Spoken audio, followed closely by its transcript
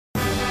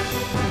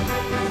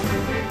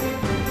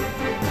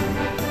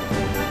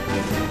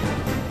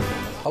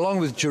Along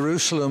with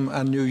Jerusalem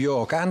and New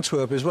York,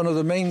 Antwerp is one of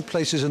the main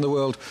places in the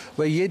world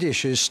where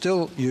Yiddish is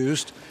still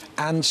used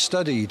and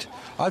studied.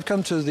 I've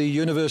come to the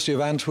University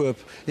of Antwerp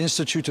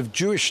Institute of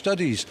Jewish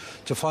Studies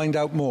to find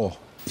out more.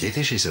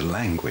 Yiddish is a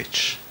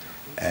language,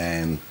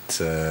 and it's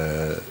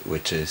a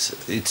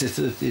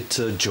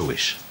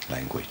Jewish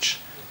language.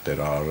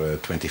 There are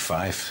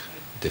 25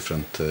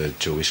 different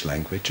Jewish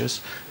languages,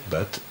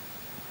 but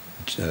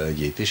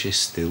Yiddish is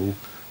still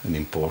an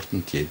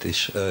important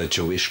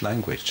Jewish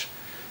language.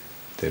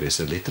 There is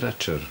a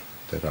literature.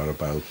 There are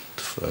about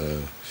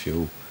a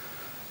few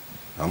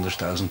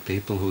 100,000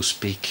 people who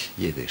speak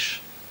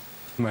Yiddish.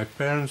 My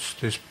parents,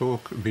 they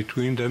spoke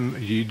between them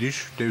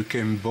Yiddish. They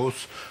came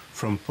both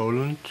from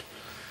Poland.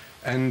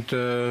 And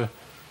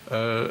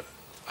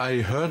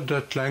I heard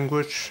that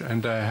language,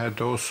 and I had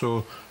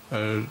also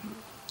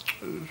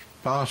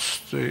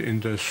passed in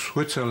the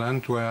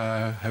Switzerland where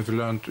I have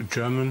learned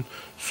German.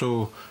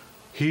 So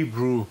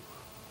Hebrew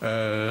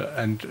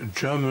and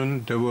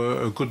German, they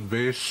were a good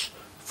base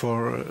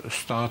for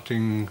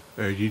starting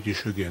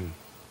Yiddish again.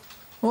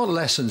 What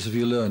lessons have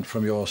you learned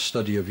from your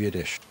study of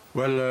Yiddish?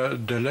 Well,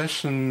 the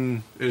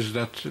lesson is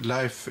that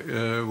life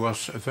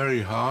was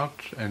very hard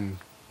and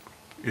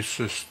is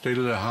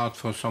still hard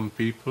for some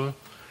people.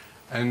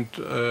 And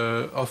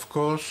of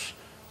course,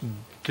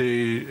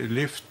 they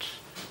lived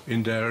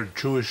in their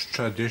Jewish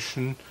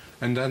tradition,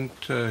 and that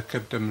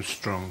kept them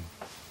strong.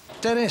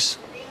 Dennis,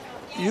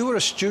 you were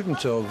a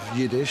student of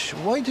Yiddish.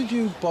 Why did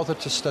you bother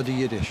to study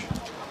Yiddish?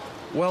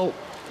 Well,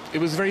 it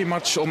was very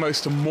much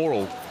almost a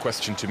moral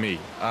question to me.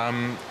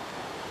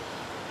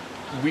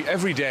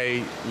 Every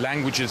day,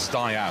 languages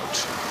die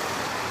out.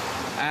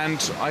 And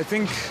I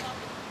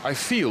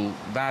feel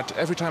that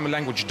every time a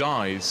language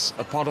dies,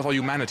 a part of our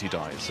humanity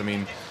dies. I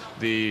mean,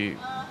 the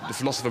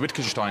philosopher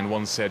Wittgenstein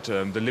once said,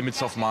 the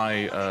limits of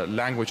my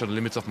language are the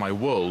limits of my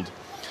world.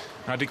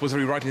 And I think he was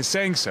very right in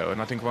saying so.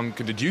 And I think one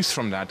can deduce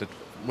from that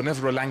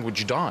whenever a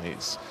language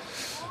dies,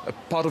 a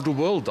part of the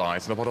world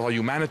dies and a part of our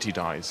humanity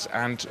dies.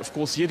 And of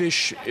course,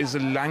 Yiddish is a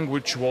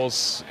language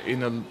is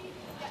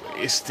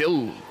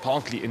still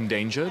partly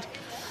endangered.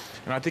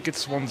 And I think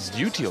it's one's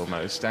duty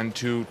almost, and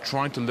to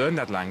try to learn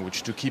that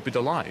language, to keep it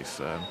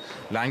alive.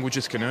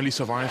 Languages can only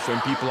survive when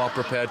people are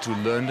prepared to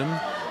learn them,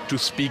 to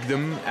speak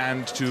them,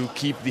 and to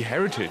keep the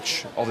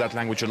heritage of that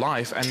language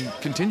alive and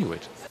continue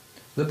it.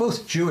 They're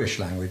both Jewish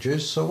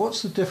languages, so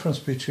what's the difference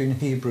between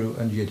Hebrew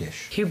and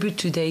Yiddish? Hebrew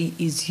today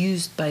is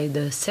used by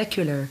the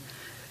secular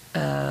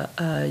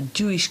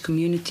Jewish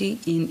community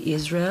in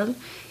Israel.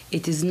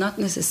 It is not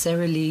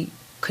necessarily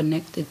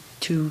connected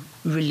to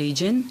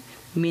religion,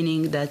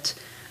 meaning that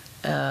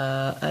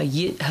a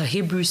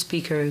Hebrew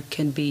speaker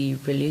can be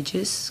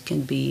religious,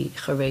 can be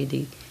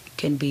Haredi,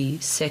 can be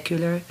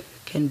secular,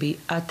 can be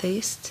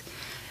atheist,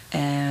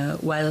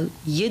 while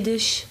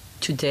Yiddish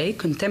today,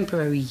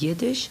 contemporary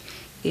Yiddish,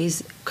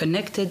 is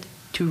connected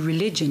to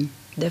religion,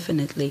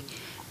 definitely,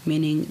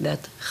 meaning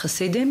that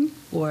Hasidim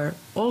or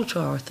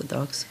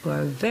ultra-Orthodox, who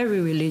are very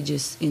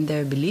religious in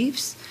their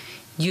beliefs,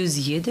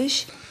 use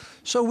Yiddish.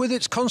 So with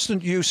its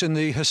constant use in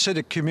the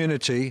Hasidic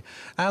community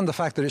and the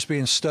fact that it's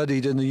being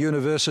studied in the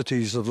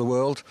universities of the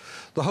world,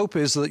 the hope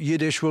is that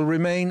Yiddish will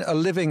remain a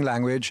living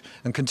language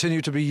and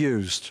continue to be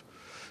used.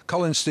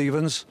 Colin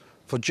Stevens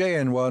for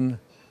JN1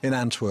 in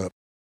Antwerp.